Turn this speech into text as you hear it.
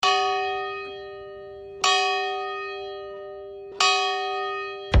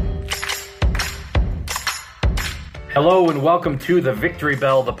Hello and welcome to the Victory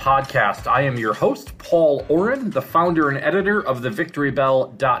Bell, the podcast. I am your host, Paul Oren, the founder and editor of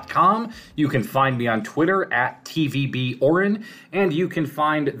theVictoryBell.com. You can find me on Twitter at TVBOren, and you can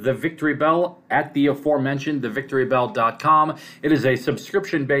find the Victory Bell at the aforementioned theVictoryBell.com. It is a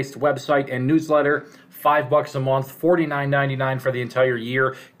subscription-based website and newsletter. $5 a month, $49.99 for the entire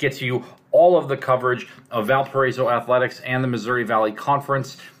year, gets you all of the coverage of Valparaiso Athletics and the Missouri Valley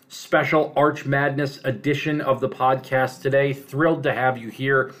Conference. Special Arch Madness edition of the podcast today. Thrilled to have you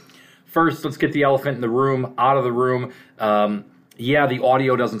here. First, let's get the elephant in the room out of the room. The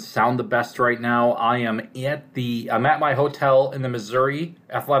audio doesn't sound the best right now. I'm at my hotel in the Missouri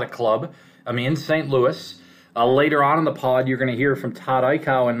Athletic Club. I'm in St. Louis. Later on in the pod, you're going to hear from Todd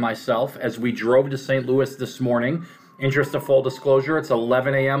Eichow and myself as we drove to St. Louis this morning. Interest of full disclosure, it's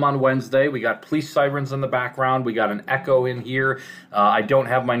 11 a.m. on Wednesday. We got police sirens in the background. We got an echo in here. I don't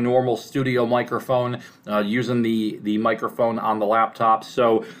have my normal studio microphone, using the microphone on the laptop.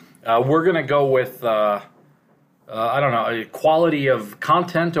 So we're going to go with, quality of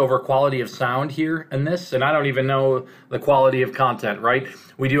content over quality of sound here in this. And I don't even know the quality of content, right?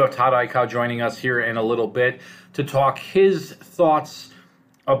 We do have Todd Eichow joining us here in a little bit to talk his thoughts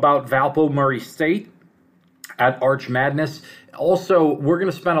about Valpo Murray State at Arch Madness. Also, we're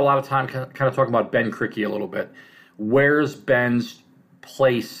going to spend a lot of time kind of talking about Ben Krikke a little bit. Where's Ben's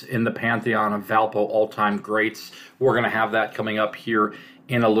place in the pantheon of Valpo all-time greats? We're going to have that coming up here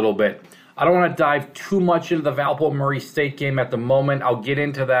in a little bit. I don't want to dive too much into the Valpo Murray State game at the moment. I'll get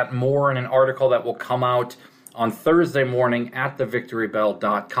into that more in an article that will come out on Thursday morning at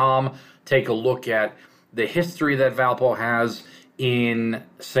theVictoryBell.com. Take a look at the history that Valpo has in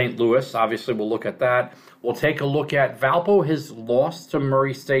St. Louis. Obviously, we'll look at that. We'll take a look at Valpo has lost to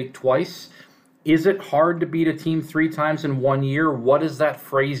Murray State twice. Is it hard to beat a team 3 times in 1 year? What does that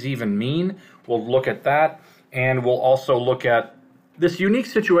phrase even mean? We'll look at that, and we'll also look at this unique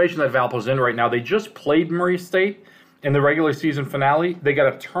situation that Valpo's in right now. They just played Murray State in the regular season finale. They got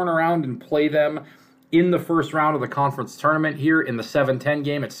to turn around and play them in the first round of the conference tournament here in the 7-10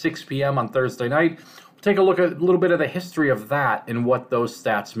 game at 6 p.m. on Thursday night. We'll take a look at a little bit of the history of that and what those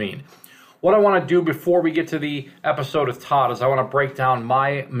stats mean. What I want to do before we get to the episode with Todd is I want to break down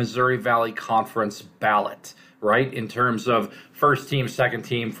my Missouri Valley Conference ballot, right? In terms of first team, second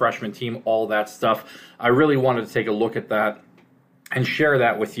team, freshman team, all that stuff. I really wanted to take a look at that and share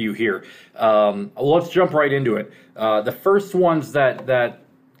that with you here. Let's jump right into it. The first ones that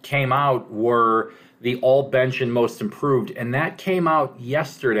came out were the all-bench and most improved, and that came out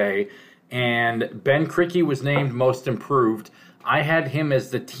yesterday, and Ben Krikke was named most improved. I had him as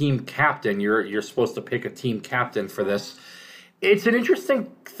the team captain. You're supposed to pick a team captain for this. It's an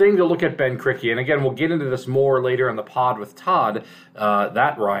interesting thing to look at Ben Krikke, and again, we'll get into this more later in the pod with Todd.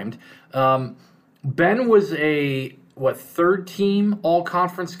 That rhymed. Ben was a third team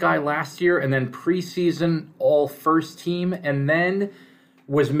all-conference guy last year, and then preseason all-first team, and then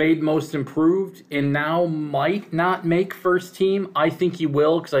was made most improved, and now might not make first team. I think he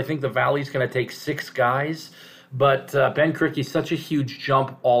will, because I think the Valley's going to take 6 guys. But Ben Krikke, such a huge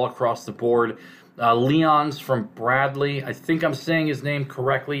jump all across the board. Leon's from Bradley. I think I'm saying his name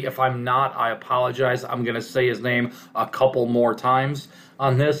correctly. If I'm not, I apologize. I'm going to say his name a couple more times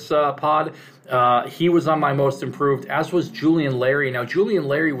on this pod. He was on my most improved, as was Julian Larry. Now, Julian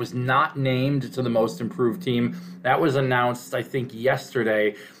Larry was not named to the most improved team. That was announced, I think,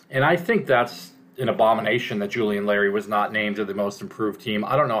 yesterday. And I think that's an abomination that Julian Larry was not named to the most improved team.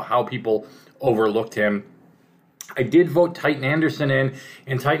 I don't know how people overlooked him. I did vote Titan Anderson in,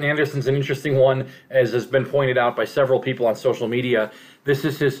 and Titan Anderson's an interesting one, as has been pointed out by several people on social media. This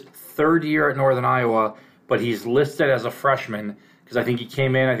is his 3rd year at Northern Iowa, but he's listed as a freshman because I think he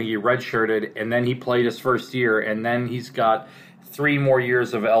came in, I think he redshirted, and then he played his first year, and then he's got 3 more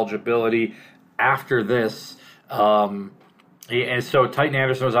years of eligibility after this. And so Titan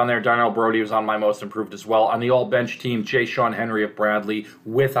Anderson was on there. Darnell Brody was on my most improved as well. On the all-bench team, Jay Sean Henry of Bradley,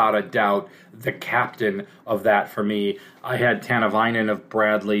 without a doubt, the captain of that for me. I had Tanavainen of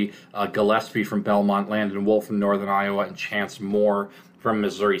Bradley, Gillespie from Belmont, Landon Wolf from Northern Iowa, and Chance Moore from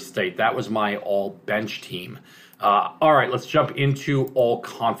Missouri State. That was my all-bench team. All right, let's jump into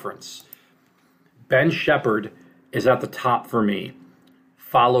all-conference. Ben Shepherd is at the top for me,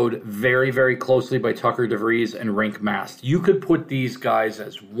 followed very, very closely by Tucker DeVries and Rink Mast. You could put these guys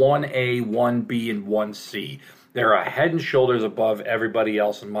as 1A, 1B, and 1C. They're a head and shoulders above everybody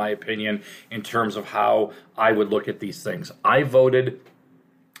else, in my opinion, in terms of how I would look at these things. I voted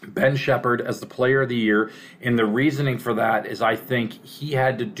Ben Shepherd as the player of the year. And the reasoning for that is I think he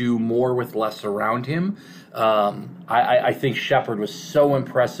had to do more with less around him. I think Shepherd was so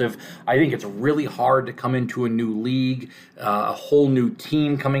impressive. I think it's really hard to come into a new league, a whole new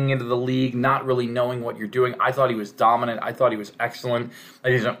team coming into the league, not really knowing what you're doing. I thought he was dominant. I thought he was excellent. I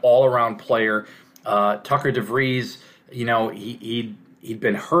think he's an all-around player. Tucker DeVries, he'd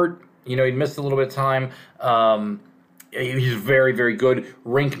been hurt. He'd missed a little bit of time. He's very, very good.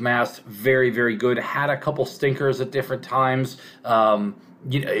 Rink Mast, very, very good. Had a couple stinkers at different times.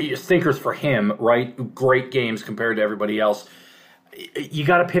 Stinkers for him, right? Great games compared to everybody else. You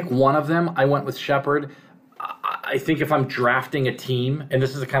got to pick one of them. I went with Shepherd. I think if I'm drafting a team, and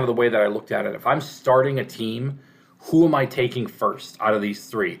this is kind of the way that I looked at it, if I'm starting a team, who am I taking first out of these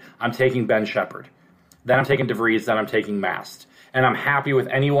three? I'm taking Ben Shepherd. Then I'm taking DeVries. Then I'm taking Mast. And I'm happy with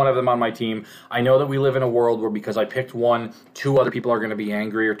any one of them on my team. I know that we live in a world where because I picked one, two other people are going to be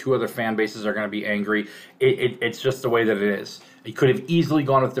angry or two other fan bases are going to be angry. It's just the way that it is. He could have easily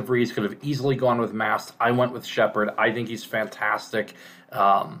gone with DeVries, could have easily gone with Mast. I went with Shepherd. I think he's fantastic.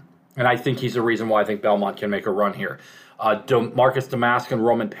 And I think he's the reason why I think Belmont can make a run here. Marcus Domask and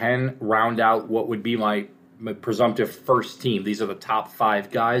Roman Penn round out what would be my presumptive first team. These are the top 5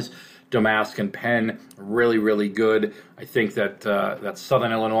 guys. Domask and Penn, really, really good. I think that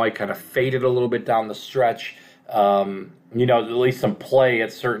Southern Illinois kind of faded a little bit down the stretch. At least some play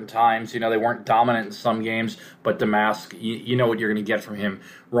at certain times. They weren't dominant in some games, but Domask, you know what you're going to get from him.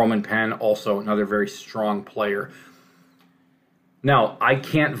 Roman Penn, also another very strong player. Now, I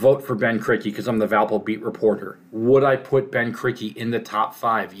can't vote for Ben Krikke because I'm the Valpo beat reporter. Would I put Ben Krikke in the top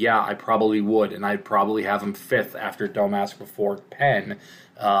 5? Yeah, I probably would, and I'd probably have him 5th after Domask before Penn.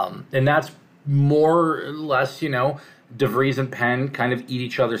 And that's more or less, DeVries and Penn kind of eat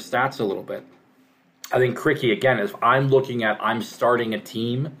each other's stats a little bit. I think Krikke, again, if I'm starting a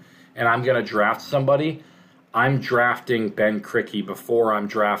team and I'm going to draft somebody, I'm drafting Ben Krikke before I'm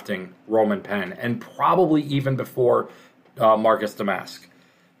drafting Roman Penn, and probably even before Marcus Domask.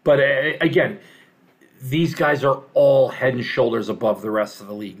 But again, these guys are all head and shoulders above the rest of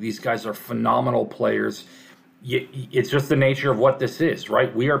the league. These guys are phenomenal players. It's just the nature of what this is,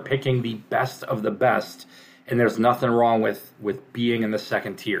 right? We are picking the best of the best, and there's nothing wrong with being in the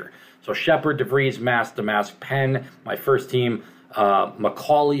second tier. So Shepherd, DeVries, Mast, Domask, Penn. My first team,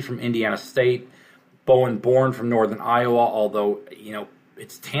 McCauley from Indiana State, Bowen Bourne from Northern Iowa, although,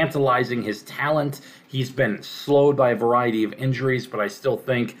 it's tantalizing his talent. He's been slowed by a variety of injuries, but I still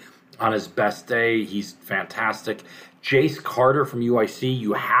think on his best day, he's fantastic. Jace Carter from UIC,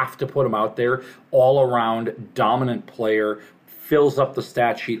 you have to put him out there. All-around dominant player, fills up the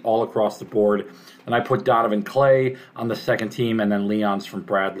stat sheet all across the board. And I put Donovan Clay on the second team, and then Leon's from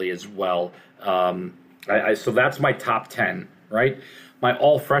Bradley as well. So that's my top 10, right? My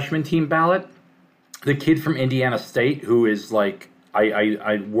all-freshman team ballot, the kid from Indiana State, who is like,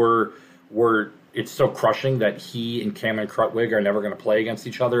 it's so crushing that he and Cameron Krutwig are never going to play against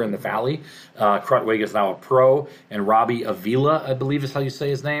each other in the Valley. Krutwig is now a pro, and Robbie Avila, I believe is how you say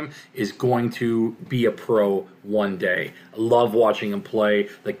his name, is going to be a pro one day. I love watching him play.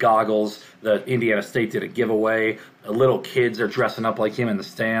 The goggles, the Indiana State did a giveaway. The little kids are dressing up like him in the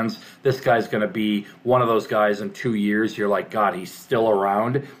stands. This guy's going to be one of those guys in 2 years. You're like, God, he's still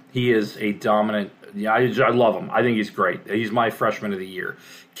around. He is a dominant. Yeah, I love him. I think he's great. He's my freshman of the year.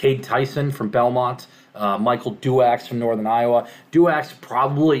 Cade Tyson from Belmont. Michael Duax from Northern Iowa. Duax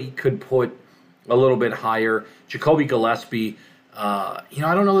probably could put a little bit higher. Jacoby Gillespie. I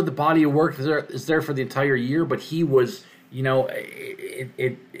don't know that the body of work is there for the entire year, but he was,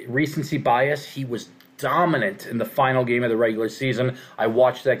 recency bias, he was dominant in the final game of the regular season. I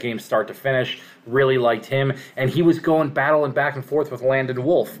watched that game start to finish, really liked him, and he was battling back and forth with Landon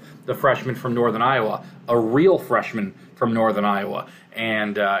Wolf, the freshman from Northern Iowa, a real freshman from Northern Iowa,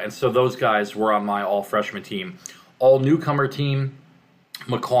 and so those guys were on my all-freshman team. All-newcomer team,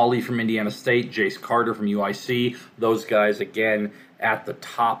 McCauley from Indiana State, Jace Carter from UIC, those guys, again, at the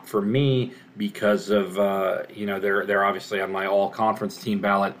top for me because of, they're obviously on my all-conference team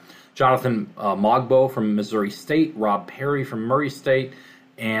ballot. Jonathan Mogbo from Missouri State, Rob Perry from Murray State,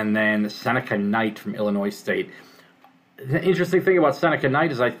 and then Seneca Knight from Illinois State. The interesting thing about Seneca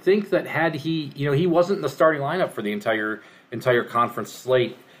Knight is I think that had he wasn't in the starting lineup for the entire conference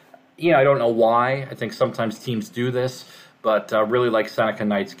slate. I don't know why. I think sometimes teams do this, but really like Seneca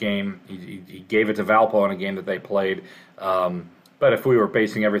Knight's game. He gave it to Valpo in a game that they played. But if we were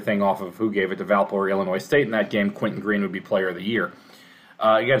basing everything off of who gave it to Valpo or Illinois State in that game, Quentin Green would be player of the year.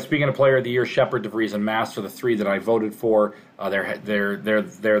 Again, speaking of player of the year, Shepherd, DeVries, and Mast are the three that I voted for. They're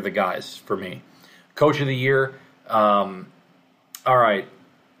the guys for me. Coach of the year. All right,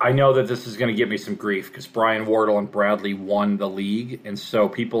 I know that this is going to give me some grief because Brian Wardle and Bradley won the league. And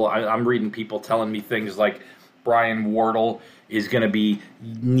so I'm reading people telling me things like Brian Wardle is going to be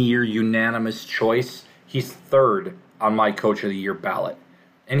near unanimous choice. He's third on my Coach of the Year ballot.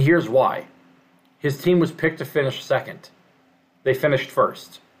 And here's why. His team was picked to finish second. They finished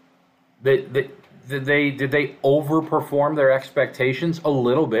first. Did they overperform their expectations? A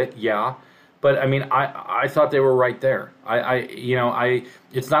little bit, yeah. But I mean, I thought they were right there.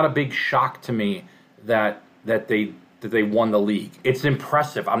 It's not a big shock to me that they won the league. It's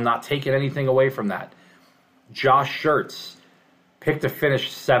impressive. I'm not taking anything away from that. Josh Schertz picked to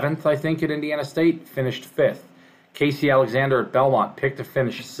finish seventh, I think, at Indiana State, finished fifth. Casey Alexander at Belmont picked to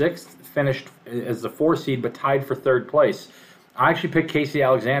finish sixth, finished as the 4 seed, but tied for third place. I actually picked Casey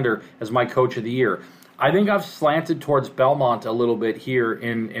Alexander as my Coach of the Year. I think I've slanted towards Belmont a little bit here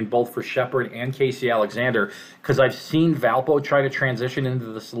in both for Shepherd and Casey Alexander because I've seen Valpo try to transition into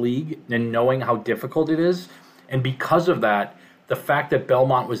this league and knowing how difficult it is. And because of that, the fact that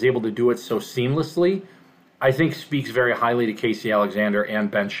Belmont was able to do it so seamlessly, I think speaks very highly to Casey Alexander and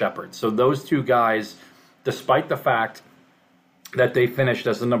Ben Shepherd. So those two guys, despite the fact that they finished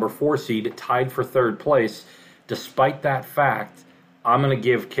as the number 4 seed, tied for third place, despite that fact, I'm going to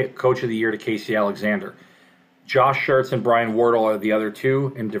give Coach of the Year to Casey Alexander. Josh Schertz and Brian Wardle are the other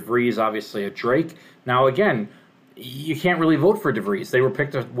two, and DeVries obviously at Drake. Now, again, you can't really vote for DeVries. They were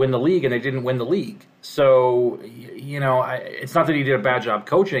picked to win the league, and they didn't win the league. So, it's not that he did a bad job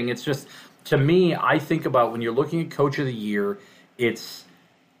coaching. It's just, to me, I think about when you're looking at Coach of the Year, it's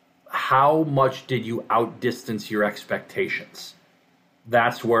how much did you outdistance your expectations?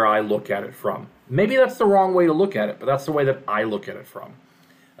 That's where I look at it from. Maybe that's the wrong way to look at it, but that's the way that I look at it from.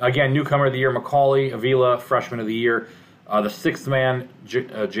 Again, newcomer of the year, Macaulay, Avila, freshman of the year. The sixth man,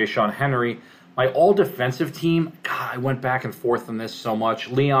 Ja'Shawn Henry. My all-defensive team, God, I went back and forth on this so much.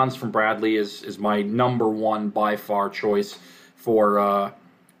 Leon's from Bradley is my number one by far choice for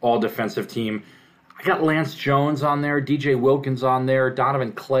all-defensive team. I got Lance Jones on there, DJ Wilkins on there,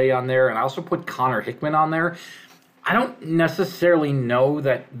 Donovan Clay on there, and I also put Connor Hickman on there. I don't necessarily know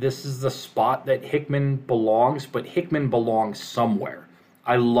that this is the spot that Hickman belongs, but Hickman belongs somewhere.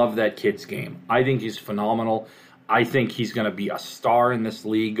 I love that kid's game. I think he's phenomenal. I think he's going to be a star in this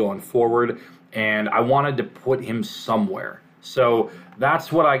league going forward, and I wanted to put him somewhere. So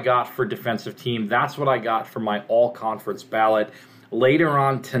that's what I got for defensive team. That's what I got for my all-conference ballot. Later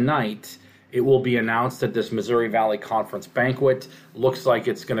on tonight, it will be announced at this Missouri Valley Conference banquet. Looks like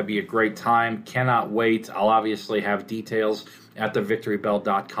it's going to be a great time. Cannot wait. I'll obviously have details at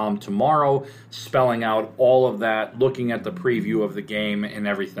thevictorybell.com tomorrow, spelling out all of that, looking at the preview of the game and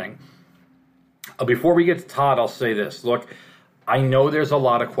everything. Before we get to Todd, I'll say this. Look, I know there's a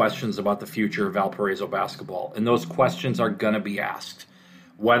lot of questions about the future of Valparaiso basketball, and those questions are going to be asked.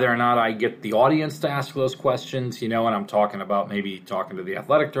 Whether or not I get the audience to ask those questions, and I'm talking about maybe talking to the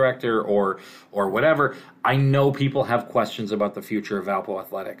athletic director or whatever, I know people have questions about the future of Valpo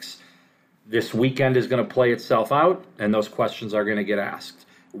athletics. This weekend is going to play itself out, and those questions are going to get asked.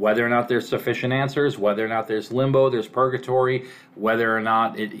 Whether or not there's sufficient answers, whether or not there's limbo, there's purgatory, whether or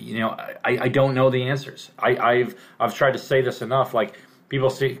not I don't know the answers. I've tried to say this enough. Like people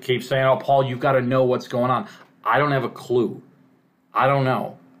keep saying, "Oh, Paul, you've got to know what's going on." I don't have a clue. I don't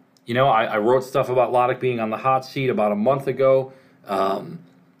know. I wrote stuff about Loddick being on the hot seat about a month ago.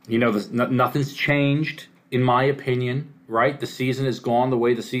 Nothing's changed, in my opinion, right? The season is gone the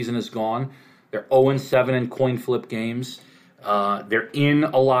way the season is gone. They're 0-7 in coin flip games. They're in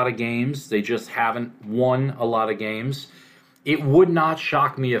a lot of games. They just haven't won a lot of games. It would not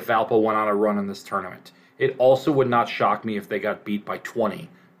shock me if Valpo went on a run in this tournament. It also would not shock me if they got beat by 20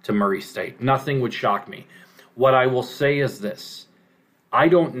 to Murray State. Nothing would shock me. What I will say is this. I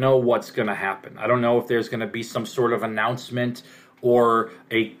don't know what's going to happen. I don't know if there's going to be some sort of announcement or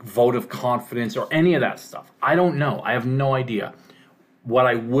a vote of confidence or any of that stuff. I don't know. I have no idea. What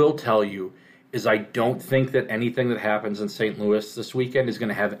I will tell you is I don't think that anything that happens in St. Louis this weekend is going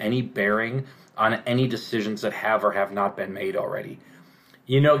to have any bearing on any decisions that have or have not been made already.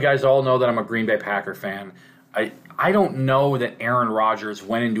 Guys all know that I'm a Green Bay Packer fan. I don't know that Aaron Rodgers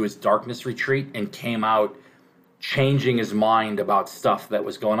went into his darkness retreat and came out changing his mind about stuff that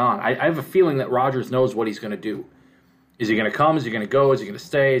was going on. I have a feeling that Rodgers knows what he's going to do. Is he going to come? Is he going to go? Is he going to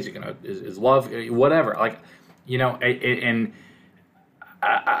stay? Is he going to is love? Whatever. And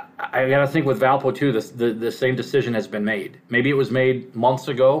I got to think with Valpo too. The same decision has been made. Maybe it was made months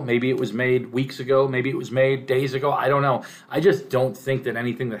ago. Maybe it was made weeks ago. Maybe it was made days ago. I don't know. I just don't think that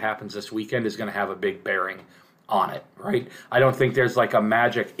anything that happens this weekend is going to have a big bearing on it, right? I don't think there's like a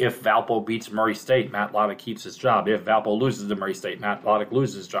magic, if Valpo beats Murray State, Matt Loddick keeps his job. If Valpo loses to Murray State, Matt Loddick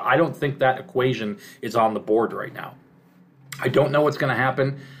loses his job. I don't think that equation is on the board right now. I don't know what's going to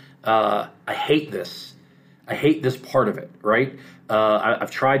happen. I hate this. I hate this part of it, right?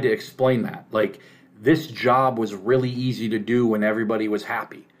 I've tried to explain that. Like, this job was really easy to do when everybody was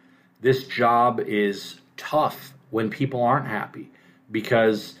happy. This job is tough when people aren't happy,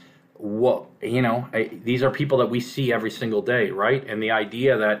 because these are people that we see every single day, right? And the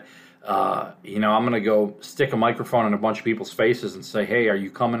idea that I'm going to go stick a microphone in a bunch of people's faces and say, hey, are you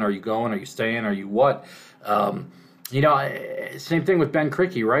coming? Are you going? Are you staying? Are you what? Same thing with Ben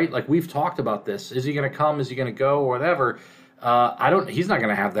Krikke, right? Like, we've talked about this. Is he going to come? Is he going to go? Or whatever. He's not going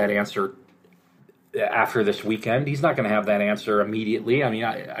to have that answer after this weekend. He's not going to have that answer immediately. I mean,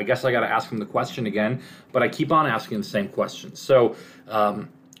 I guess I got to ask him the question again, but I keep on asking the same questions. So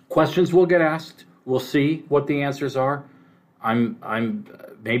questions will get asked. We'll see what the answers are.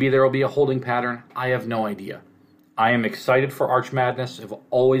 Maybe there will be a holding pattern. I have no idea. I am excited for Arch Madness. I've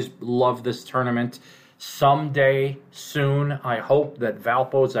always loved this tournament. Someday, soon, I hope that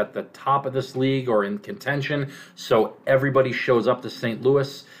Valpo's at the top of this league or in contention, so everybody shows up to St.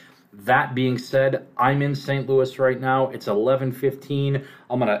 Louis. That being said, I'm in St. Louis right now. It's 11:15.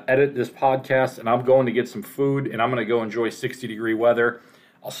 I'm going to edit this podcast, and I'm going to get some food, and I'm going to go enjoy 60-degree weather.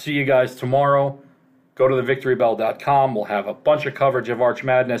 I'll see you guys tomorrow. Go to thevictorybell.com. We'll have a bunch of coverage of Arch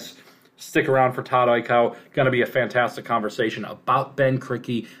Madness. Stick around for Todd Eichow. Going to be a fantastic conversation about Ben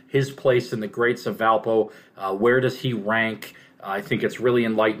Krikke, his place in the greats of Valpo. Where does he rank? I think it's really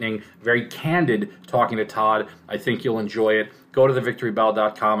enlightening, very candid talking to Todd. I think you'll enjoy it. Go to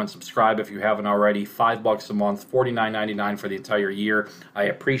thevictorybell.com and subscribe if you haven't already. $5 a month, $49.99 for the entire year. I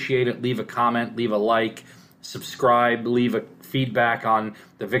appreciate it. Leave a comment, leave a like, subscribe, leave a feedback on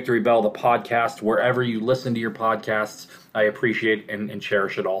the Victory Bell, the podcast, wherever you listen to your podcasts. I appreciate and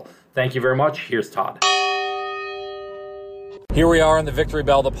cherish it all. Thank you very much. Here's Todd. Here we are on the Victory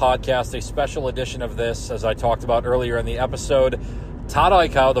Bell, the podcast, a special edition of this, as I talked about earlier in the episode. Todd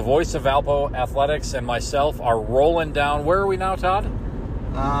Eichow, the voice of Valpo Athletics, and myself are rolling down. Where are we now, Todd?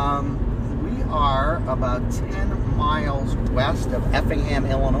 We are about 10 miles west of Effingham,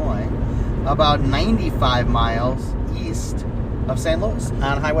 Illinois, about 95 miles east of St. Louis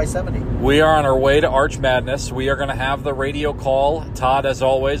on Highway 70. We are on our way to Arch Madness. We are going to have the radio call. Todd, as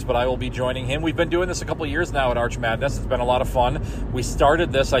always, but I will be joining him. We've been doing this a couple of years now at Arch Madness. It's been a lot of fun. We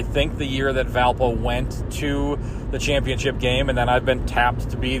started this, I think, the year that Valpo went to the championship game, and then I've been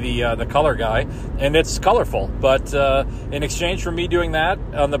tapped to be the color guy, and it's colorful. But in exchange for me doing that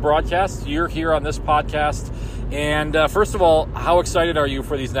on the broadcast, you're here on this podcast. And first of all, how excited are you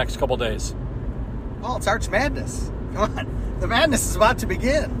for these next couple days? Well, it's Arch Madness. Come on. The madness is about to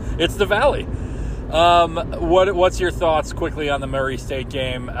begin. It's the Valley. What's your thoughts quickly on the Murray State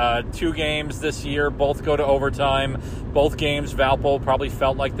game? 2 games this year, both go to overtime. Both games, Valpo probably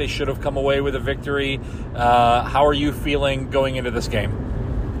felt like they should have come away with a victory. How are you feeling going into this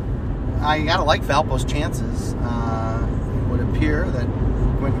game? I got to like Valpo's chances. It would appear that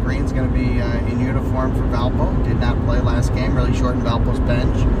Quentin Green's going to be in uniform for Valpo. Did not play last game, really shortened Valpo's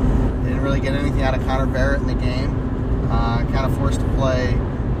bench. Didn't really get anything out of Connor Barrett in the game. Kind of forced to play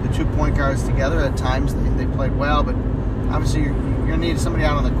the 2 point guards together. At times they played well, but obviously you're going to need somebody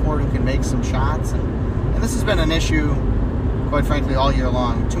out on the court who can make some shots. And this has been an issue, quite frankly, all year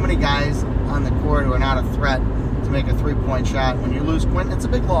long. Too many guys on the court who are not a threat to make a 3-point shot. When you lose Quentin, it's a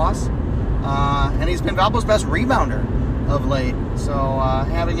big loss. And he's been Valpo's best rebounder of late. So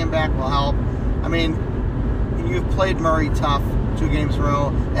having him back will help. I mean, you've played Murray tough 2 games in a row.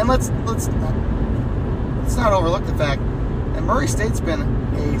 And let's not overlook the fact that Murray State's been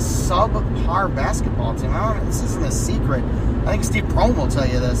a subpar basketball team. This isn't a secret. I think Steve Prohm will tell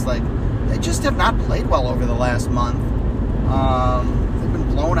you this. Like, they just have not played well over the last month. They've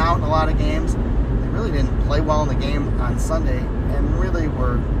been blown out in a lot of games. They really didn't play well in the game on Sunday, and really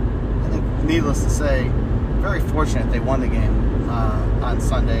were, I think, needless to say, very fortunate they won the game on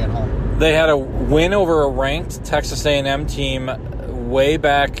Sunday at home. They had a win over a ranked Texas A&M team way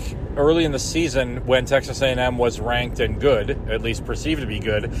back early in the season when Texas A&M was ranked and good, at least perceived to be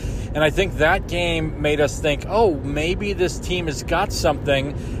good. And I think that game made us think, oh, maybe this team has got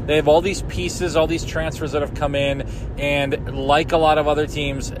something. They have all these pieces, all these transfers that have come in, and like a lot of other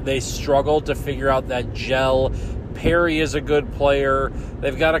teams, they struggled to figure out that gel. Perry is a good player.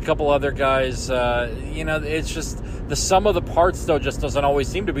 They've got a couple other guys. It's just the sum of the parts, though, just doesn't always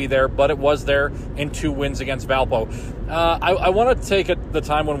seem to be there, but it was there in 2 wins against Valpo. I want to take the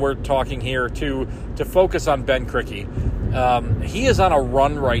time when we're talking here to focus on Ben Krikke. He is on a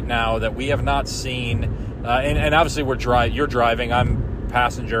run right now that we have not seen and obviously you're driving, I'm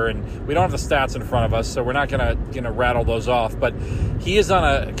passenger, and we don't have the stats in front of us, so we're not gonna rattle those off. But he is on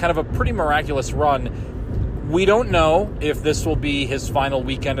a kind of a pretty miraculous run. We don't know if this will be his final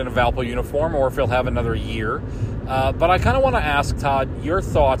weekend in a Valpo uniform or if he'll have another year. But I kind of want to ask, Todd, your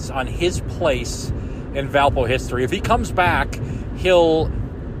thoughts on his place in Valpo history. If he comes back, he'll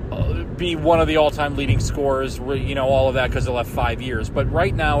be one of the all-time leading scorers, all of that, because he'll have 5 years. But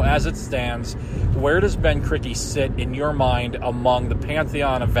right now, as it stands, where does Ben Krikke sit in your mind among the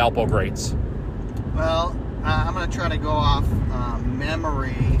pantheon of Valpo greats? Well, I'm going to try to go off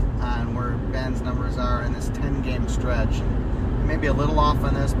memory on where Ben's numbers are in this 10-game stretch. Maybe a little off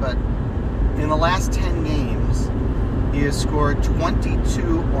on this, but in the last 10 games, he has scored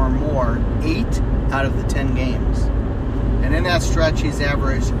 22 or more, 8 out of the 10 games. And in that stretch, he's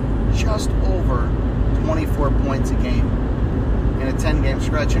averaged just over 24 points a game in a 10-game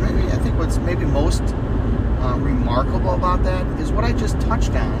stretch. And I think what's maybe most remarkable about that is what I just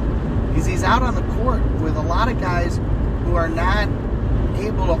touched on, is he's out on the court with a lot of guys who are not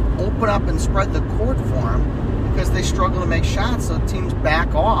able to open up and spread the court for him because they struggle to make shots, so teams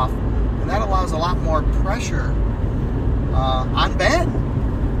back off, and that allows a lot more pressure on Ben.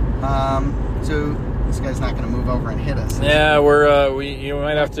 So this guy's not going to move over and hit us. Yeah, you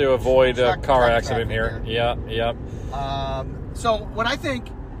might have to avoid a car accident here. Yeah. So what I think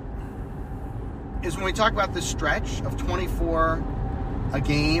is when we talk about this stretch of 24 a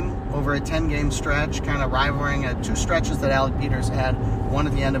game over a 10-game stretch, kind of rivaling two stretches that Alec Peters had, one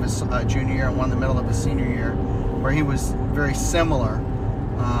at the end of his junior year and one in the middle of his senior year, where he was very similar.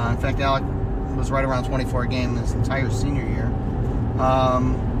 In fact, Alec was right around 24 a game his entire senior year.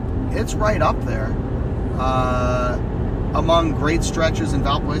 It's right up there among great stretches in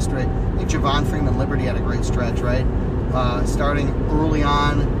Valpo history. I think Javon Freeman Liberty had a great stretch, right? Starting early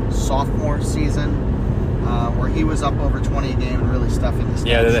on, sophomore season, where he was up over 20 a game and really stuffing the stats.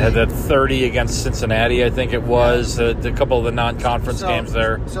 Yeah, they had that 30 against Cincinnati, I think it was, a couple of the non-conference games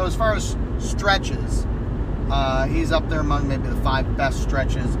there. So as far as stretches, he's up there among maybe the 5 best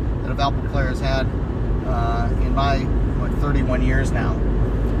stretches that a Valpo player has had in my 31 years now.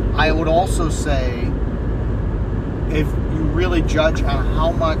 I would also say, if you really judge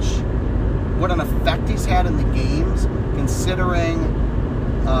on what an effect he's had in the games, considering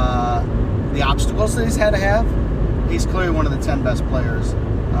the obstacles that he's had to have, he's clearly one of the 10 best players in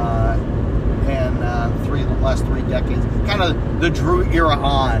the last 3 decades. Kind of the Drew era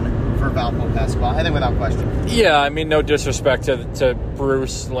on for Valpo basketball, I think, without question. Yeah, I mean, no disrespect to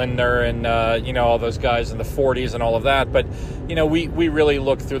Bruce Lindner and all those guys in the 40s and all of that, but we really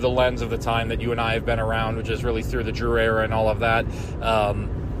look through the lens of the time that you and I have been around, which is really through the Drew era and all of that.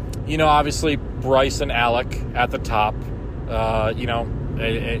 Obviously Bryce and Alec at the top.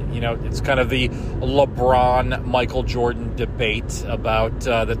 It's kind of the LeBron Michael Jordan debate about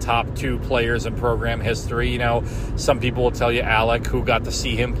the top 2 players in program history. Some people will tell you Alec, who got to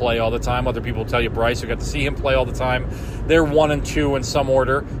see him play all the time. Other people will tell you Bryce, who got to see him play all the time. They're 1 and 2 in some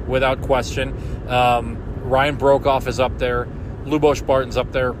order, without question. Ryan Brokoff is up there. Lubos Barton's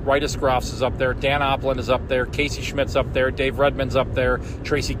up there. Rytis Groffs is up there. Dan Opland is up there. Casey Schmidt's up there. Dave Redmond's up there.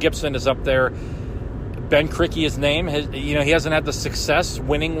 Tracy Gibson is up there. Ben Krikke, his name, he hasn't had the success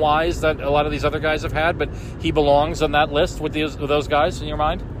winning-wise that a lot of these other guys have had, but he belongs on that list with those guys in your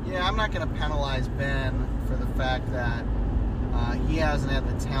mind? Yeah, I'm not going to penalize Ben for the fact that he hasn't had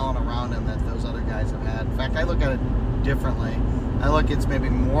the talent around him that those other guys have had. In fact, I look at it differently. I look, it's maybe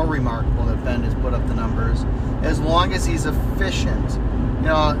more remarkable that Ben has put up the numbers as long as he's efficient.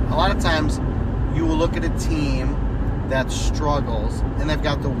 A lot of times you will look at a team that struggles, and they've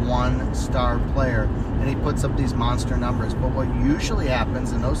got the one star player, and he puts up these monster numbers. But what usually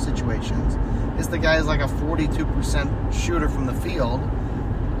happens in those situations is the guy is like a 42% shooter from the field,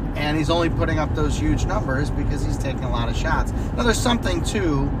 and he's only putting up those huge numbers because he's taking a lot of shots. Now, there's something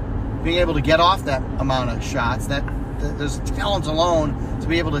to being able to get off that amount of shots. That there's talent alone to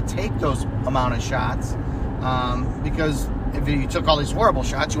be able to take those amount of shots, because if you took all these horrible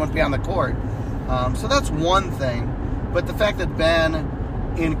shots, you wouldn't be on the court. So that's one thing. But the fact that Ben,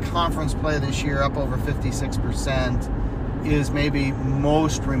 in conference play this year, up over 56%, is maybe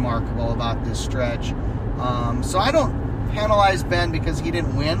most remarkable about this stretch. So I don't penalize Ben because he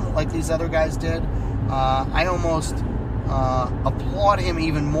didn't win like these other guys did. I almost applaud him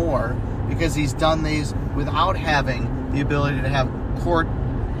even more because he's done these without having the ability to have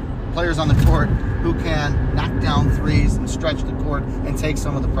players on the court who can knock down threes and stretch the court and take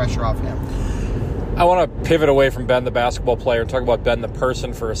some of the pressure off him. I want to pivot away from Ben, the basketball player, and talk about Ben, the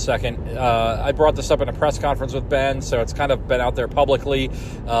person, for a second. I brought this up in a press conference with Ben, so it's kind of been out there publicly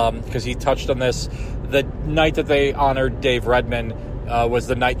because he touched on this. The night that they honored Dave Redmond was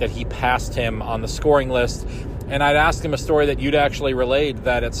the night that he passed him on the scoring list. And I'd asked him a story that you'd actually relayed,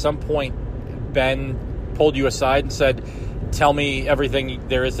 that at some point Ben pulled you aside and said, tell me everything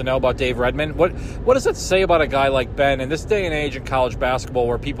there is to know about Dave Redmond. What does it say about a guy like Ben in this day and age in college basketball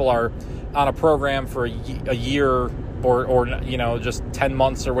where people are on a program for a year or just 10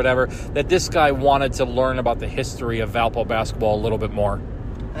 months or whatever, that this guy wanted to learn about the history of Valpo basketball a little bit more?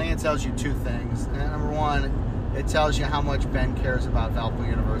 I think it tells you two things. Number one, it tells you how much Ben cares about Valpo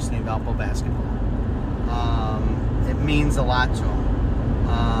University and Valpo basketball. It means a lot to him.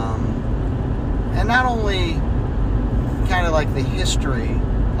 And not only kind of like the history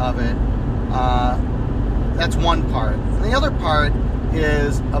of it, that's one part. And the other part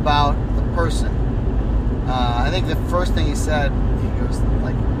is about the person. I think the first thing he said, he goes,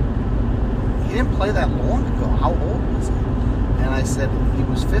 like, he didn't play that long ago. How old was he? And I said, he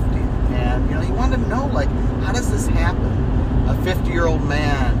was 50. And, he wanted to know, like, how does this happen? A 50-year-old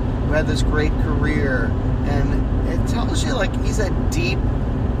man who had this great career. And it tells you, like, he's a deep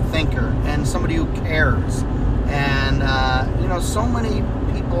thinker and somebody who cares. And, so many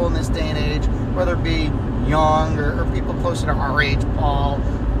people in this day and age, whether it be young or people closer to our age, Paul,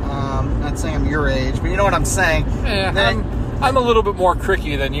 not saying I'm your age, but you know what I'm saying. Yeah, I'm a little bit more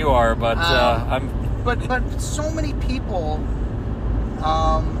cricky than you are, but I'm... But so many people,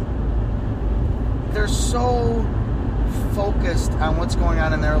 they're so focused on what's going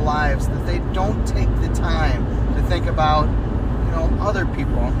on in their lives that they don't take the time to think about, other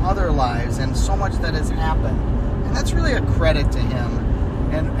people and other lives and so much that has happened. And that's really a credit to him.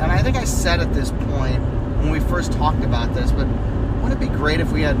 And I think I said at this point when we first talked about this, but wouldn't it be great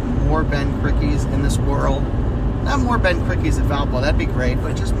if we had more Ben Crickeys in this world? Not more Ben Crickeys at Valpo, that'd be great,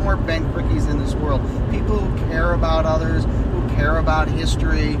 but just more Ben Crickeys in this world. People who care about others, who care about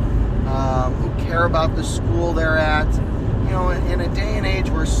history, who care about the school they're at. In a day and age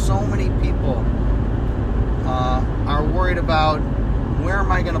where so many people are worried about, where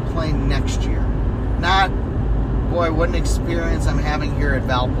am I going to play next year? Not, boy, what an experience I'm having here at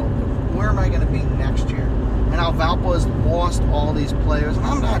Valpo, but where am I going to be next year? And how Valpo has lost all these players. And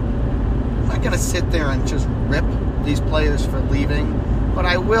I'm not going to sit there and just rip these players for leaving, but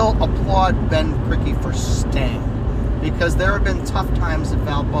I will applaud Ben Krikke for staying, because there have been tough times at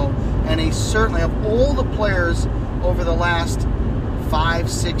Valpo, and he certainly, of all the players over the last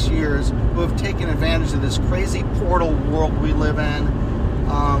 5-6 years who have taken advantage of this crazy portal world we live in,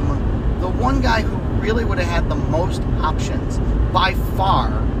 the one guy who really would have had the most options by far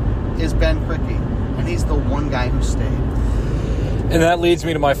is Ben Krikke, and he's the one guy who stayed. And that leads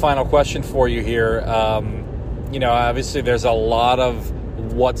me to my final question for you here. Obviously there's a lot of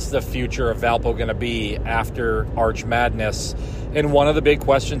what's the future of Valpo going to be after Arch Madness, and one of the big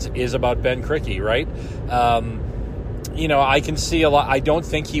questions is about Ben Krikke, right? I can see a lot. I don't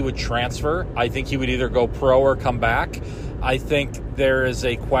think he would transfer. I think he would either go pro or come back. I think there is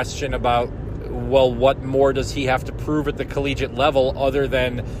a question about, well, what more does he have to prove at the collegiate level other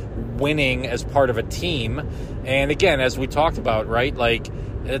than winning as part of a team? And again, as we talked about, right, like,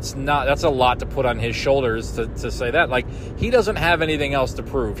 that's a lot to put on his shoulders to say that. Like, he doesn't have anything else to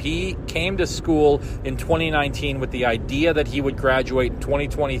prove. He came to school in 2019 with the idea that he would graduate in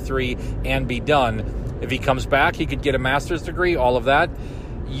 2023 and be done. If he comes back, he could get a master's degree, all of that.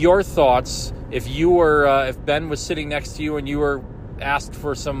 Your thoughts, if Ben was sitting next to you and you were asked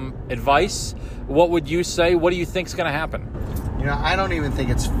for some advice, what would you say? What do you think's going to happen? I don't even think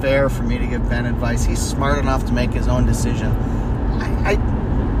it's fair for me to give Ben advice. He's smart enough to make his own decision.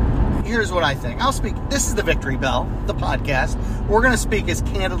 Here's what I think. I'll speak. This is the Victory Bell, the podcast. We're going to speak as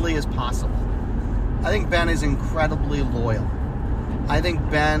candidly as possible. I think Ben is incredibly loyal. I think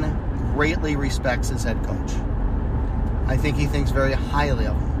Ben greatly respects his head coach. I think he thinks very highly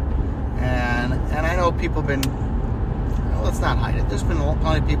of him. And I know people have been, let's not hide it, there's been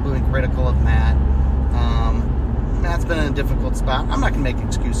plenty of people who have been critical of Matt. Matt's been in a difficult spot. I'm not going to make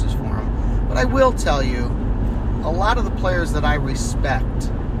excuses for him. But I will tell you, a lot of the players that I respect,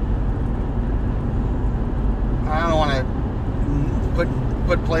 I don't want to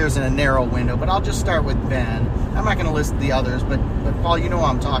put players in a narrow window, but I'll just start with Ben. I'm not going to list the others, but Paul, you know what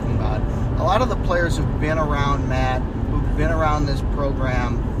I'm talking about. A lot of the players who've been around Matt, who've been around this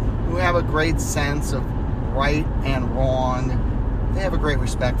program, who have a great sense of right and wrong, they have a great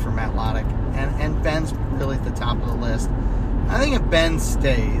respect for Matt Lottich. And Ben's really at the top of the list. I think if Ben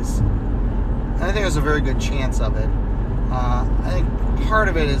stays, and I think there's a very good chance of it, I think part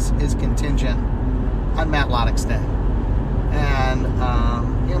of it is contingent on Matt Loddick staying. And,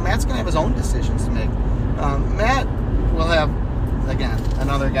 Matt's going to have his own decisions to make. Matt will have, again,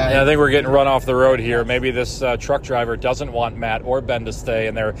 another guy. Yeah, I think we're getting run off the road here. Maybe this truck driver doesn't want Matt or Ben to stay,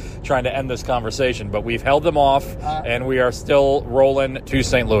 and they're trying to end this conversation. But we've held them off, and we are still rolling to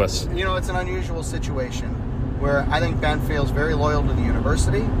St. Louis. It's an unusual situation where I think Ben feels very loyal to the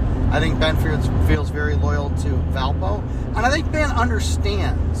university. I think Ben feels very loyal to Valpo. And I think Ben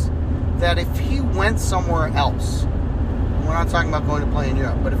understands that if he went somewhere else, we're not talking about going to play in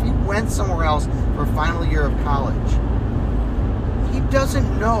Europe, but if he went somewhere else for final year of college, he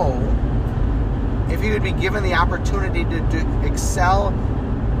doesn't know if he would be given the opportunity to excel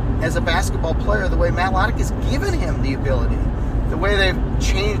as a basketball player the way Matt Loddick has given him the ability, the way they've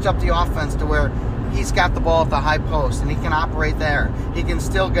changed up the offense to where he's got the ball at the high post and he can operate there. He can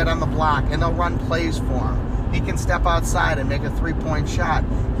still get on the block and they'll run plays for him. He can step outside and make a three-point shot.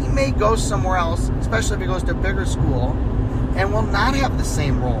 He may go somewhere else, especially if he goes to a bigger school, and will not have the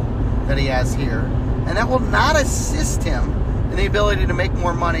same role that he has here. And that will not assist him in the ability to make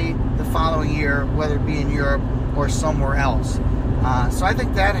more money the following year, whether it be in Europe or somewhere else. So I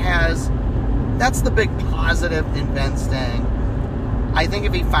think that's the big positive in Ben staying. I think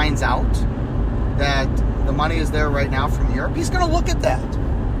if he finds out that the money is there right now from Europe, he's going to look at that.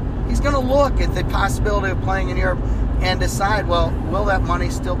 He's going to look at the possibility of playing in Europe and decide, well, will that money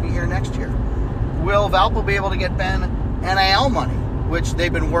still be here next year? Will Valpo be able to get Ben NIL money, which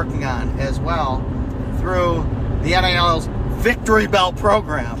they've been working on as well through the NIL's Victory Bell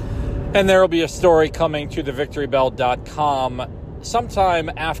program? And there will be a story coming to the victorybell.com sometime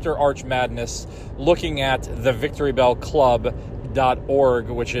after Arch Madness looking at the victorybellclub.org,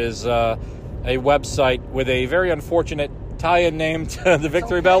 which is a website with a very unfortunate tie-in name to the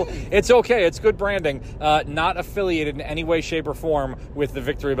Victory Bell. It's okay. It's good branding. Not affiliated in any way, shape, or form with the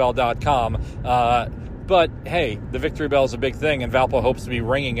victorybell.com. But, hey, the Victory Bell is a big thing, and Valpo hopes to be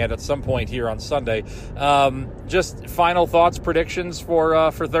ringing it at some point here on Sunday. Just final thoughts, predictions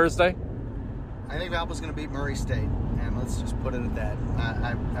for Thursday? I think Valpo's going to beat Murray State, and let's just put it at that.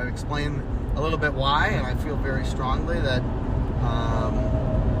 I've explained a little bit why, and I feel very strongly that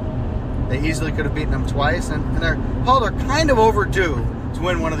they easily could have beaten them twice, and they're kind of overdue to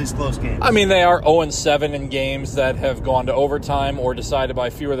win one of these close games. I mean, they are 0-7 in games that have gone to overtime or decided by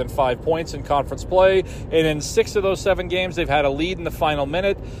fewer than 5 points in conference play. And in 6 of those 7 games, they've had a lead in the final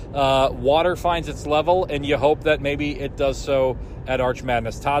minute. Water finds its level, and you hope that maybe it does so at Arch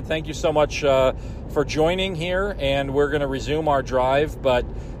Madness. Todd, thank you so much for joining here, and we're going to resume our drive, but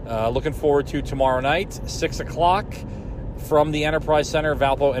looking forward to tomorrow night, 6 o'clock from the Enterprise Center,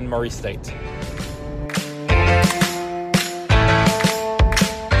 Valpo and Murray State.